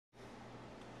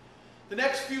The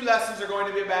next few lessons are going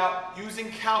to be about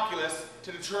using calculus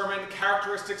to determine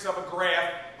characteristics of a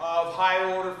graph of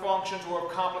higher order functions or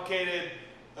of complicated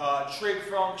trig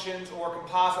functions or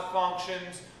composite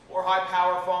functions or high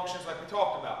power functions like we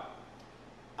talked about.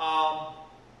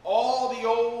 All the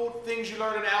old things you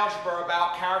learned in algebra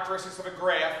about characteristics of a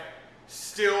graph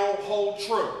still hold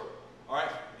true. All right?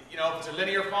 You know, if it's a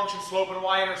linear function, slope and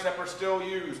y-intercept are still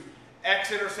used.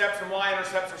 X-intercepts and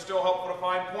y-intercepts are still helpful to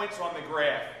find points on the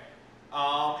graph.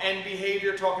 End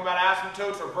behavior, talking about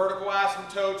asymptotes or vertical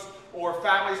asymptotes or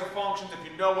families of functions,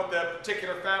 if you know what the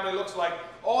particular family looks like,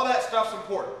 all that stuff's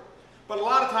important. But a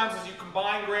lot of times as you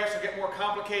combine graphs or get more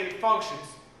complicated functions,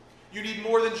 you need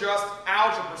more than just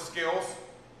algebra skills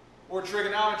or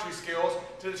trigonometry skills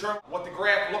to determine what the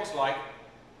graph looks like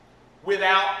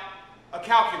without a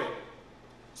calculator.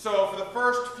 So for the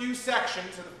first few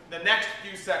sections, the next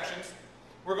few sections,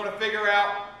 we're going to figure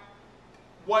out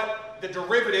what the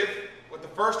derivative, what the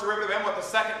first derivative and what the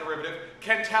second derivative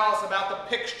can tell us about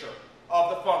the picture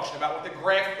of the function, about what the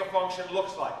graph of the function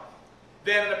looks like.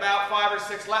 Then in about 5 or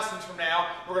 6 lessons from now,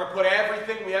 we're going to put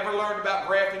everything we ever learned about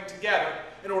graphing together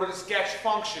in order to sketch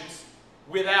functions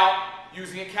without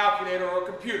using a calculator or a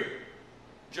computer.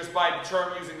 Just by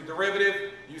using the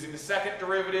derivative, using the second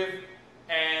derivative,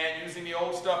 and using the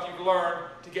old stuff you've learned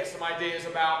to get some ideas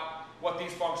about what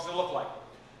these functions will look like.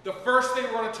 The first thing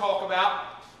we're going to talk about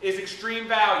is extreme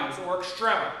values, or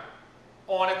extrema,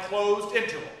 on a closed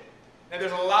interval. Now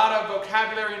there's a lot of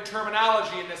vocabulary and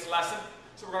terminology in this lesson,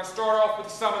 so we're going to start off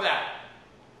with some of that.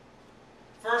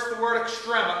 First, the word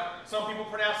extrema. Some people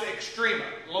pronounce it extrema.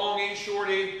 Long E,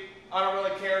 short E. I don't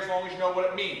really care as long as you know what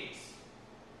it means.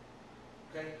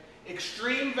 Okay?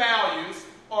 Extreme values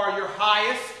are your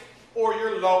highest or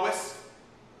your lowest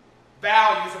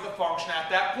values of the function at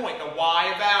that point. The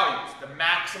y values. The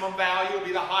maximum value will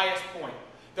be the highest point.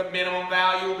 The minimum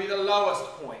value will be the lowest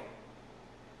point.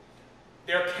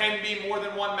 There can be more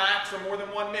than one max or more than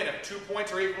one min. If 2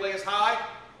 points are equally as high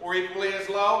or equally as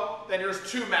low, then there's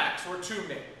 2 max or 2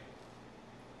 min.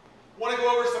 I want to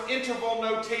go over some interval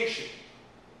notation.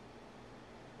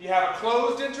 You have a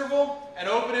closed interval, an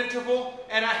open interval,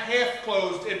 and a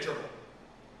half-closed interval.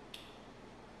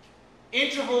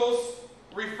 Intervals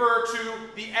refer to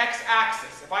the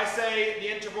x-axis. If I say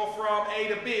the interval from A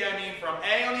to B, I mean from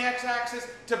A on the x-axis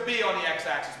to B on the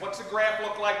x-axis. What's the graph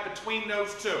look like between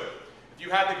those two? If you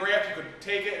had the graph, you could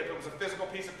take it, if it was a physical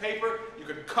piece of paper, you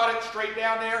could cut it straight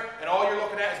down there, and all you're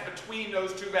looking at is between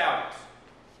those two values.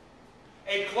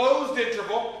 A closed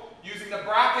interval, using the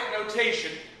bracket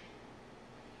notation,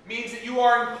 means that you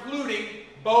are including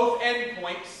both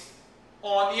endpoints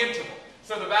on the interval.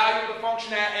 So the value of the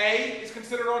function at A is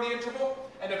considered on the interval,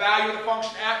 and the value of the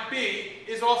function at B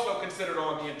is also considered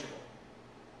on the interval.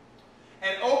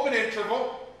 An open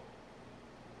interval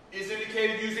is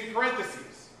indicated using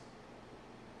parentheses.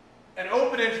 An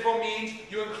open interval means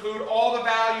you include all the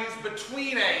values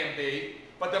between A and B,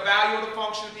 but the value of the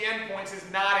function at the endpoints is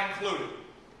not included.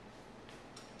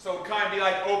 So it would kind of be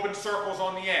like open circles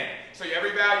on the end. So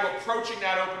every value approaching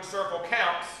that open circle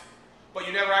counts, but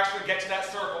you never actually get to that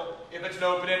circle if it's an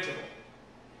open interval.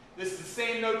 This is the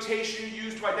same notation you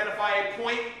use to identify a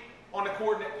point on the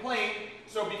coordinate plane.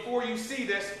 So before you see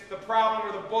this, the problem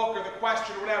or the book or the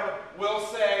question or whatever will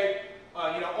say,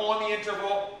 on the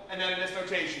interval, and then in this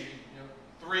notation,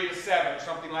 3 to 7 or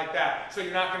something like that. So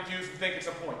you're not confused and think it's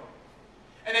a point.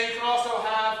 And then you can also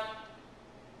have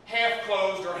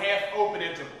half-closed or half-open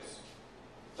intervals.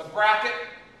 The bracket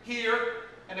here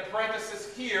and the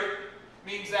parenthesis here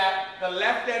means that the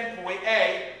left endpoint,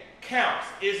 A, counts,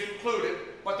 is included,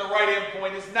 but the right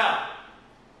endpoint is not.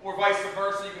 Or vice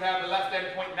versa, you can have the left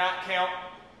endpoint not count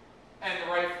and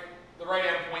the right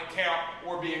endpoint count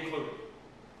or be included.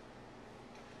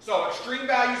 So extreme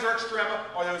values or extrema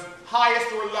are those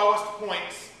highest or lowest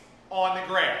points on the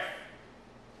graph.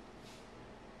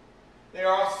 They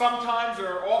are sometimes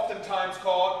or oftentimes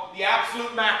called the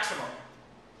absolute maximum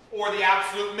or the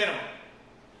absolute minimum.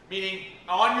 Meaning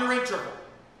on your interval,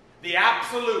 the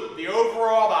absolute, the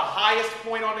overall, the highest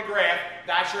point on the graph,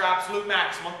 that's your absolute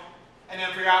maximum. And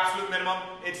then for your absolute minimum,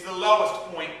 it's the lowest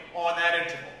point on that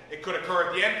interval. It could occur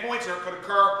at the endpoints or it could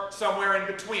occur somewhere in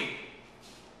between.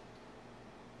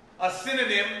 A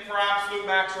synonym for absolute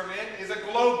max or min is a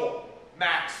global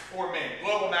max or min.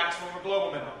 Global maximum or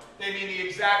global minimum. They mean the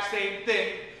exact same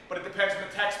thing, but it depends on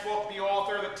the textbook, the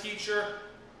author, the teacher,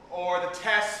 or the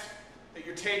test that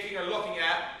you're taking or looking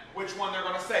at, which one they're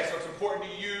going to say. So it's important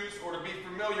to use or to be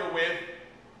familiar with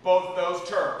both of those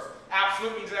terms.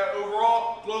 Absolute means that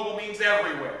overall, global means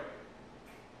everywhere.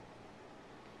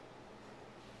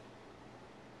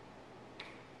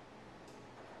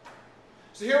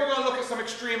 So here we're going to look at some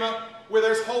extrema where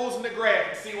there's holes in the graph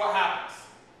and see what happens.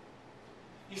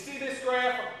 You see this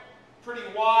graph, a pretty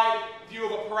wide view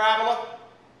of a parabola.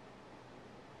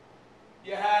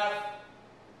 You have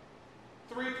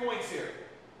 3 points here.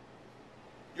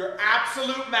 Your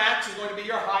absolute max is going to be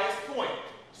your highest point.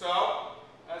 So,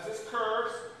 as this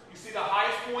curves, you see the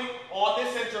highest point on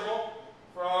this interval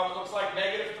from, it looks like,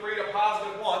 -3 to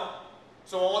 +1.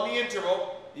 So on the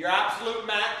interval, your absolute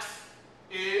max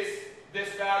is this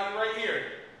value right here,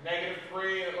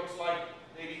 -3, and it looks like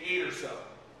maybe 8 or so.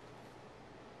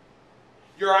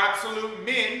 Your absolute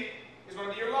min is going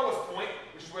to be your lowest point,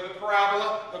 which is where the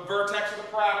parabola, the vertex of the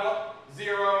parabola,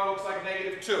 0 looks like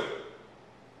 -2.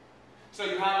 So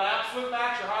you have an absolute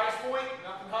max, your highest point,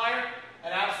 nothing higher,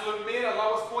 an absolute min, a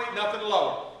lowest point, nothing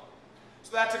lower.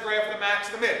 So that's a graph of the max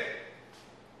and the min.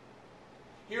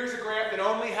 Here's a graph that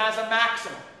only has a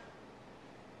maximum.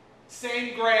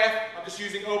 Same graph, I'm just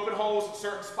using open holes in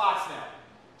certain spots now.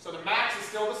 So the max is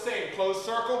still the same, closed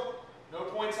circle, no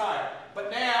points higher. But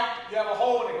now you have a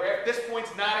hole in the graph, this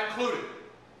point's not included.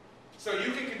 So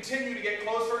you can continue to get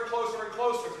closer and closer and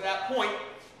closer to that point,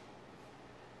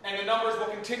 and the numbers will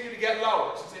continue to get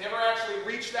lower. Since they never actually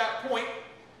reach that point,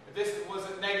 if this was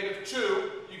at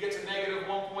 -2, you get to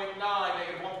 -1.9,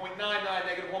 -1.99,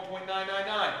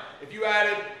 -1.999. If you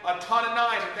added a ton of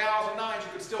 9s, 1,000 9s,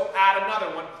 you could still add another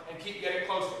one and keep getting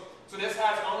closer. So this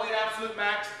has only an absolute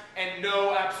max and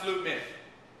no absolute min.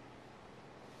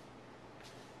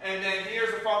 And then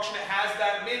here's a function that has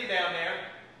that min down there,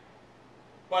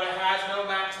 but it has no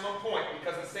maximum point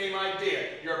because the same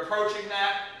idea. You're approaching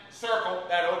that circle,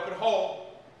 that open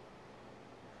hole,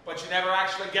 but you never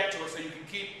actually get to it, so you can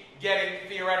keep getting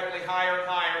theoretically higher and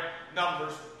higher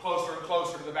numbers closer and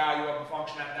closer to the value of the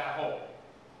function at that hole.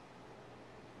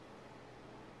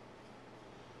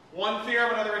 One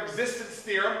theorem, another existence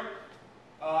theorem.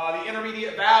 The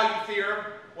intermediate value theorem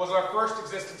was our first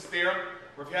existence theorem,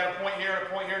 where if you had a point here and a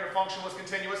point here and the function was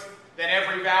continuous, then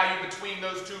every value between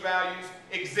those two values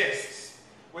exists.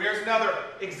 Well, here's another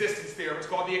existence theorem. It's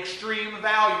called the extreme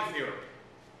value theorem.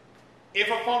 If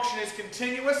a function is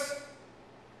continuous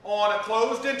on a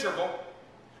closed interval,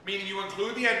 meaning you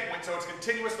include the endpoint, so it's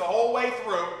continuous the whole way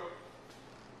through,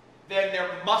 then there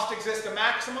must exist a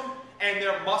maximum and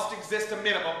there must exist a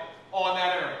minimum on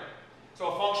that interval. So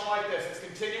a function like this, it's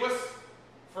continuous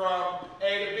from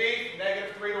a to b,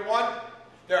 -3 to 1.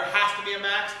 There has to be a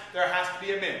max, there has to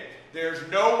be a min. There's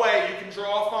no way you can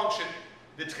draw a function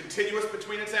that's continuous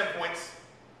between its endpoints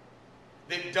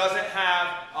that doesn't have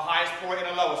a highest point and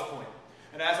a lowest point.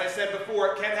 And as I said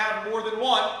before, it can have more than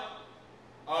one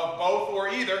of both or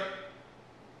either,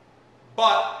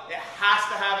 but it has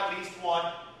to have at least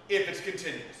one if it's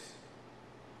continuous.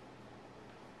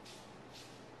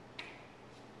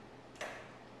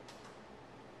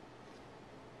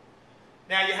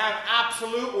 Now you have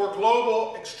absolute or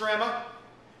global extrema.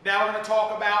 Now we're going to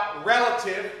talk about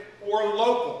relative or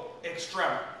local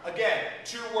extrema. Again,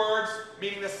 two words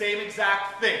meaning the same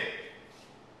exact thing.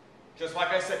 Just like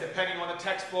I said, depending on the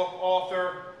textbook,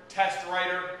 author, test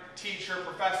writer, teacher,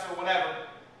 professor, whatever,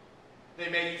 they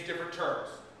may use different terms.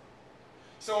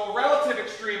 So a relative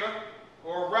extrema,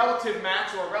 or a relative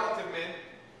max, or a relative min,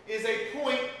 is a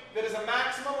point that is a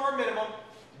maximum or a minimum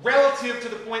relative to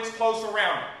the points close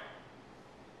around it.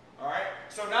 Alright?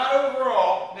 So not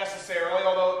overall, necessarily,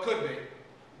 although it could be.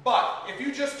 But if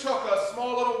you just took a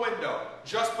small little window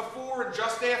just before and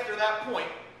just after that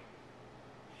point,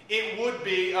 it would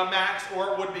be a max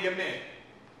or it would be a min.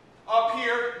 Up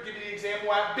here, I'll give you the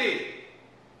example at B.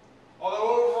 Although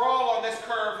overall on this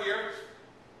curve here,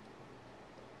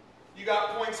 you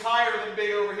got points higher than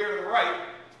B over here to the right.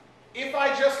 If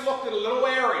I just looked at a little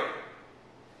area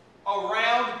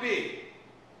around B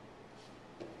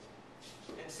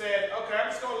and said, okay, I'm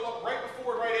just going to look right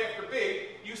before and right after B,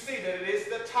 you see that it is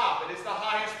the top. It is the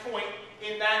highest point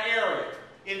in that area,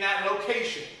 in that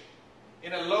location,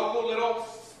 in a local little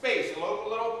space, a local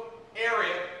little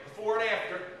area before and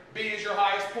after. B is your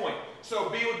highest point. So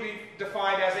B would be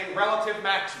defined as a relative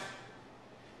maximum.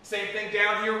 Same thing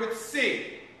down here with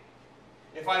C.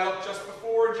 If I look just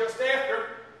before and just after,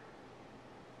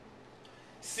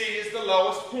 C is the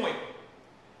lowest point.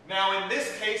 Now in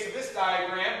this case of this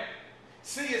diagram,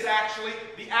 C is actually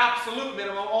the absolute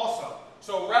minimum also.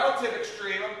 So relative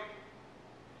extremum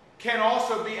can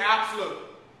also be absolute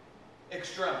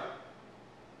extremum.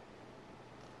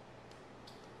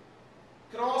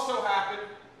 Can also happen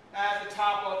at the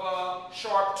top of a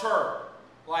sharp term,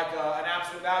 like an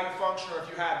absolute value function, or if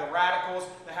you have the radicals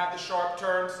that have the sharp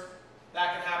terms,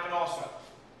 that can happen also.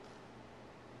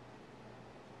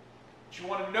 What you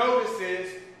want to notice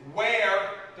is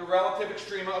where the relative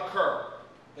extrema occur.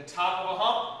 the top of a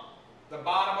hump, the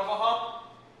bottom of a hump,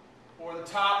 or the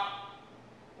top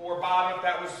or bottom if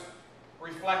that was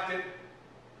reflected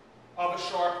of a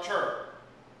sharp turn.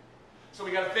 So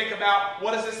we got to think about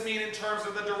what does this mean in terms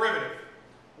of the derivative.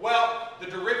 Well, the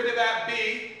derivative at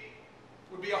B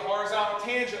would be a horizontal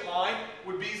tangent line,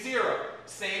 would be 0.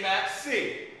 Same at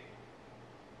C.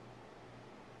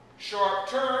 Sharp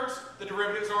turns, the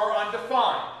derivatives are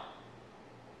undefined.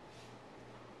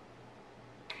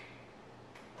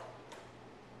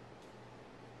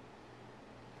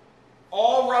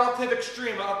 All relative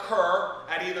extrema occur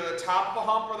at either the top of a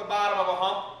hump or the bottom of a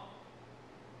hump,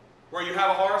 where you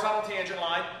have a horizontal tangent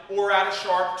line, or at a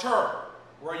sharp turn,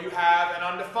 where you have an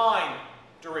undefined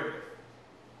derivative.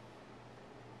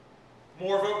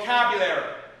 More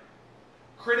vocabulary.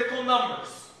 Critical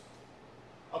numbers.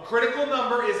 A critical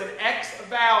number is an x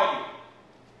value,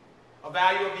 a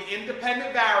value of the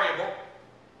independent variable,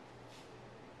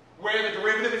 where the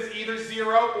derivative is either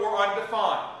 0 or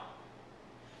undefined.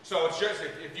 So it's just,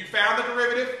 if you found the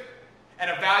derivative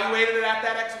and evaluated it at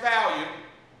that x value,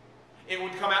 it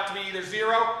would come out to be either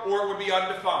 0 or it would be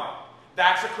undefined.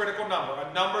 That's a critical number,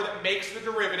 a number that makes the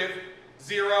derivative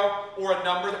 0 or a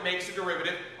number that makes the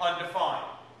derivative undefined.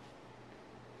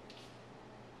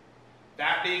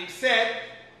 That being said,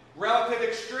 relative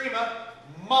extrema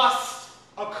must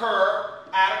occur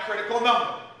at a critical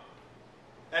number.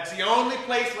 That's the only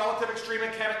place relative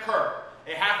extrema can occur.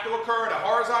 They have to occur at a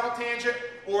horizontal tangent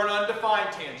or an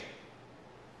undefined tangent.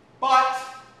 But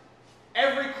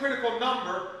every critical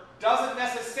number doesn't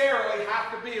necessarily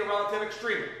have to be a relative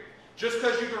extrema. Just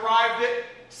because you derived it,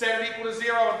 set it equal to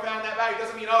 0 and found that value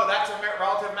doesn't mean, oh, that's a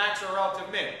relative max or a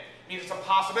relative min. It means it's a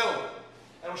possibility.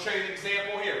 And we'll show you the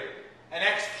example here. An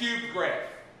x cubed graph.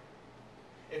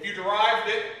 If you derived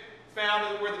it, found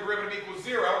that where the derivative equals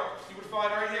 0, you would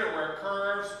find right here where it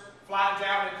curves, flattens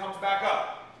out, and it comes back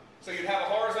up. So you'd have a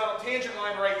horizontal tangent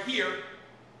line right here,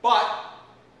 but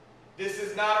this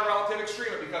is not a relative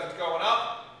extrema because it's going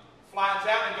up, flattens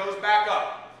out, and goes back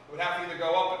up. It would have to either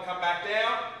go up and come back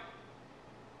down,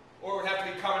 or it would have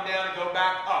to be coming down and go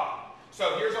back up.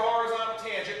 So here's a horizontal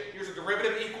tangent, here's a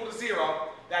derivative equal to 0.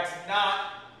 That's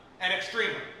not an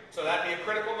extrema. So that'd be a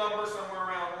critical number somewhere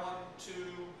around 1, 2,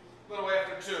 a little way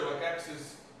after 2, like x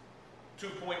is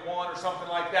 2.1 or something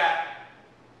like that.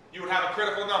 You would have a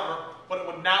critical number, but it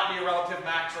would not be a relative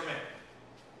max or min.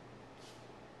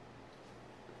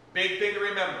 Big thing to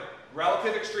remember,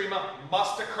 relative extrema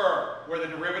must occur where the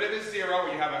derivative is 0,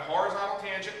 where you have a horizontal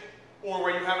tangent, or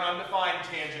where you have an undefined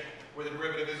tangent, where the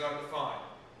derivative is undefined.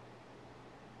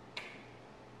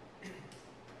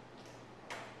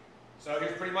 So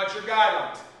here's pretty much your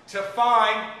guidelines. To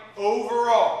find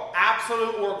overall,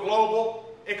 absolute or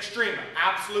global extrema,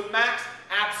 absolute max,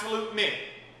 absolute min.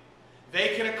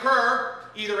 They can occur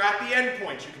either at the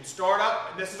endpoints. You can start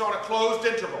up, and this is on a closed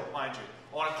interval, mind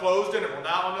you. On a closed interval,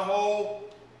 not on the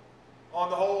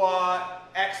whole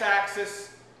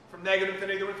x-axis from negative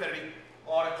infinity to infinity.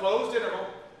 On a closed interval,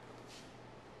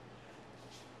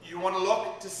 you want to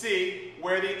look to see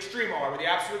where the extrema are, where the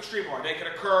absolute extrema are. They can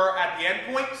occur at the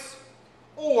endpoints,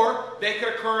 or they could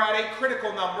occur at a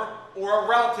critical number or a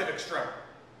relative extrema.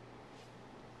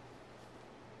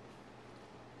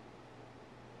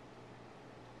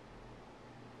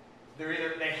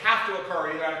 They have to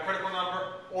occur either at a critical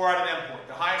number or at an endpoint.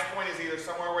 The highest point is either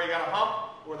somewhere where you got a hump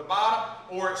or the bottom,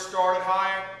 or it started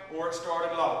higher or it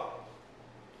started lower.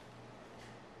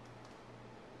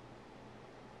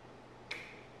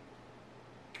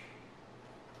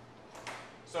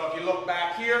 So if you look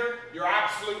back here, your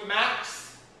absolute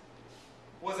max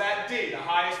was at D, the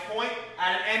highest point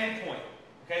at an end point.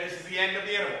 Okay, this is the end of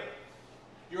the interval.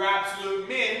 Your absolute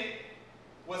min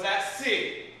was at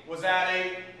C, was at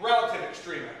a relative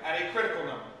extrema, at a critical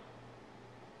number.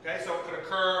 Okay, so it could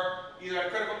occur either at a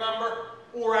critical number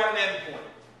or at an end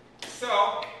point.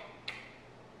 So,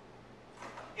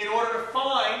 in order to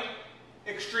find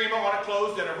extrema on a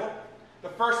closed interval, the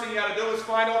first thing you got to do is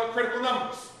find all the critical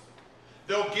numbers.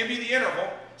 They'll give you the interval,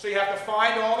 so you have to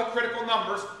find all the critical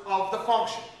numbers of the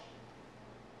function.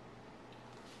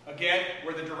 Again,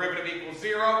 where the derivative equals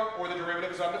 0 or the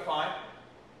derivative is undefined.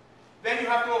 Then you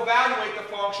have to evaluate the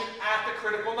function at the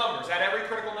critical numbers, at every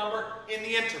critical number in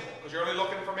the interval, because you're only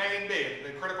looking from A and B.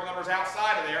 The critical numbers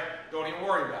outside of there, don't even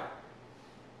worry about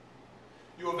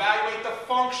it. You evaluate the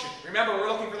function. Remember,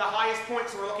 we're looking for the highest point,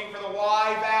 so we're looking for the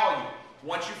y value.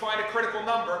 Once you find a critical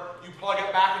number, you plug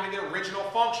it back into the original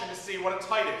function to see what its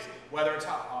height is, whether it's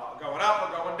going up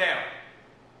or going down.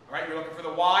 All right, you're looking for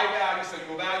the y value, so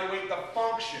you evaluate the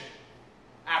function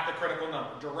at the critical number.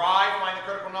 Derive, find the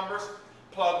critical numbers,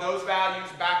 plug those values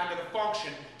back into the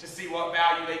function to see what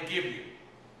value they give you.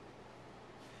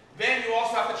 Then you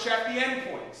also have to check the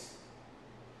endpoints.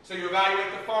 So you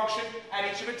evaluate the function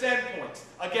at each of its endpoints.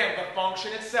 Again, the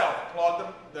function itself.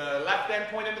 Plug the left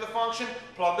endpoint into the function,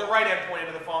 plug the right endpoint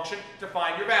into the function to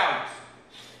find your values.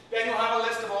 Then you'll have a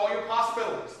list of all your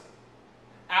possibilities.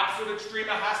 Absolute extrema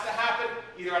has to happen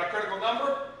either at a critical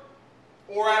number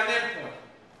or at an endpoint.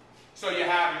 So you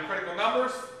have your critical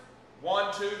numbers,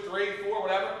 1, 2, 3, 4,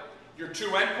 whatever. Your two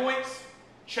endpoints,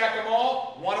 check them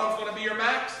all. One of them is going to be your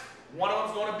max, one of them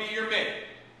is going to be your min.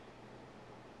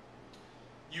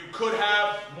 You could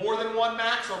have more than one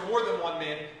max or more than one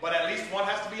min, but at least one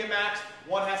has to be a max,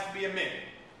 one has to be a min.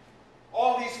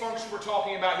 All these functions we're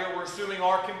talking about here, we're assuming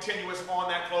are continuous on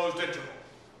that closed interval.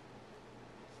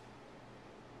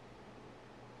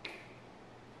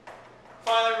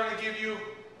 Finally, we're going to give you,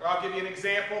 or I'll give you an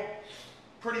example.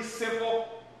 Pretty simple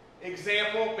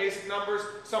example, basic numbers.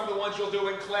 Some of the ones you'll do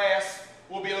in class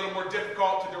will be a little more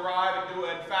difficult to derive and do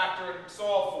and factor and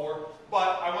solve for.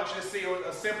 But I want you to see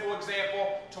a simple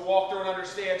example to walk through and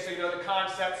understand so you know the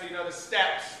concepts, so you know the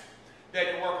steps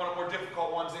that you work on the more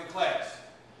difficult ones in class.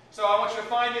 So I want you to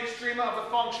find the extrema of the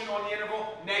function on the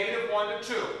interval -1 to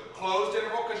 2. Closed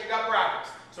interval because you got brackets.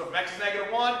 So from x is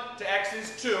 -1 to x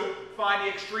is 2, find the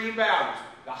extreme values.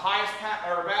 The highest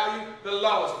value, the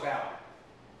lowest value.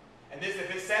 And this,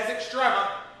 if it says extrema,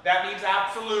 that means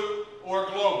absolute or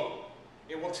global.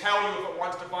 It will tell you if it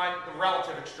wants to find the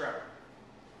relative extrema.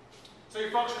 So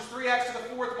your function is 3x to the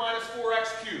 4th minus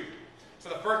 4x cubed. So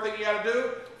the first thing you got to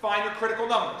do, find your critical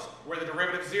numbers, where the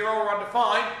derivative is 0 or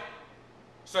undefined.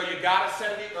 So you got to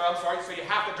send it, so you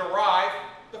have to derive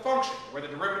the function, where the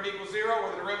derivative equals 0,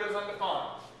 where the derivative is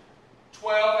undefined.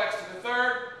 12x to the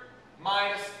 3rd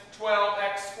minus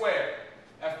 12x squared.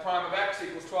 F prime of x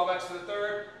equals 12x to the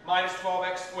 3rd minus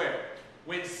 12x squared.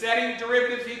 When setting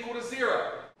derivatives equal to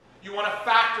 0, you want to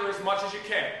factor as much as you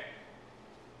can.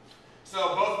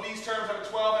 So both of these terms have a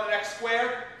 12 and an x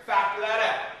squared. Factor that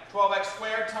out. 12x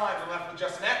squared times, we're left with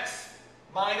just an x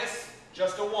minus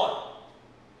just a 1.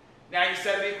 Now you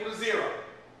set it equal to 0.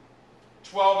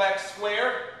 12x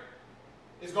squared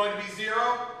is going to be 0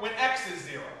 when x is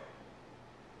 0.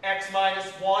 X minus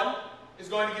 1 is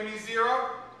going to give me 0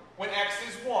 when x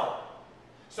is 1.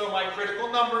 So my critical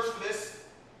numbers for this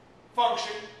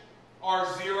function are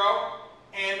 0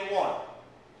 and 1.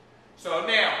 So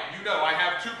now, you know I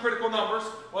have two critical numbers.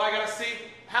 Well, I got to see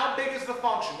how big is the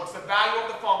function? What's the value of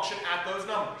the function at those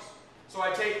numbers? So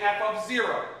I take f of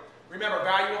 0. Remember,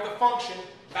 value of the function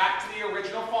back to the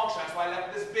original function. That's why I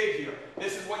left this big here.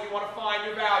 This is what you want to find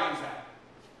your values at.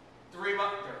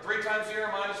 3 times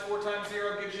 0 minus 4 times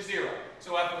 0 gives you 0.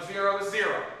 So f of 0 is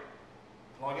 0.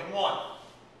 Plug in 1.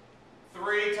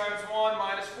 3 times 1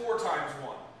 minus 4 times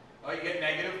 1. Well, you get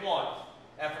 -1.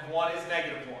 F of 1 is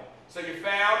 -1. So you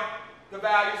found the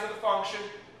values of the function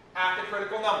at the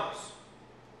critical numbers.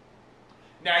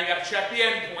 Now you got to check the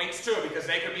endpoints too, because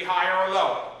they could be higher or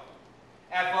lower.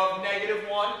 F of -1,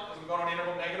 because I'm going on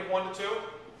interval -1 to 2.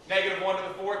 -1 to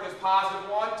the 4th is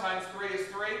 +1 times 3 is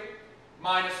 3.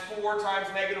 Minus 4 times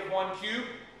 -1 cubed.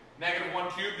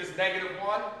 -1 cubed is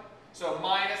 -1. So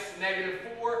minus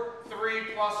 -4, 3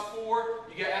 plus 4,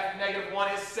 you get f of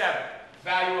 -1 is 7.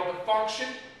 Value of the function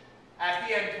at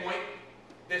the endpoint,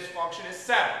 this function is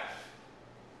 7.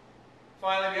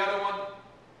 Finally, the other one,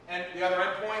 and the other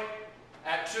endpoint,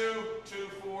 at 2, 2,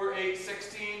 4, 8,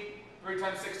 16. 3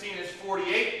 times 16 is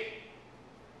 48.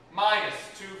 Minus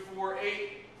 2, 4,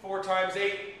 8. 4 times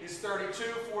 8 is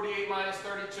 32. 48 minus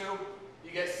 32,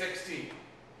 you get 16.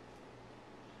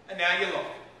 And now you look.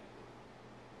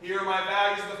 Here are my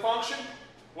values of the function.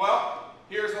 Well,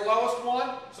 here's the lowest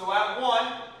one. So at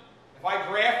 1, if I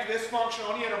graph this function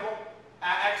on the interval,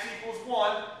 at x equals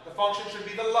 1, the function should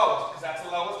be the lowest, because that's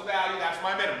the lowest value, that's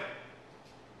my minimum.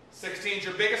 16 is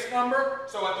your biggest number,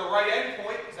 so at the right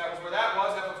endpoint, because that was where that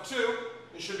was, f of 2,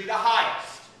 it should be the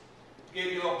highest.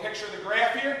 Gave you a little picture of the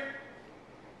graph here.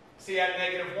 See, at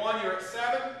 -1, you're at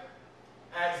 7.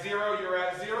 At 0, you're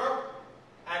at 0.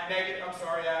 At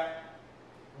at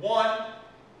 1,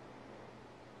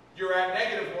 you're at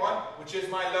 -1, which is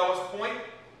my lowest point.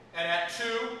 And at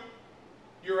 2,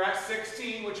 you're at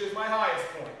 16, which is my highest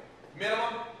point.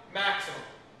 Minimum, maximum.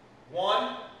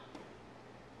 1,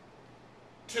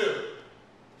 2.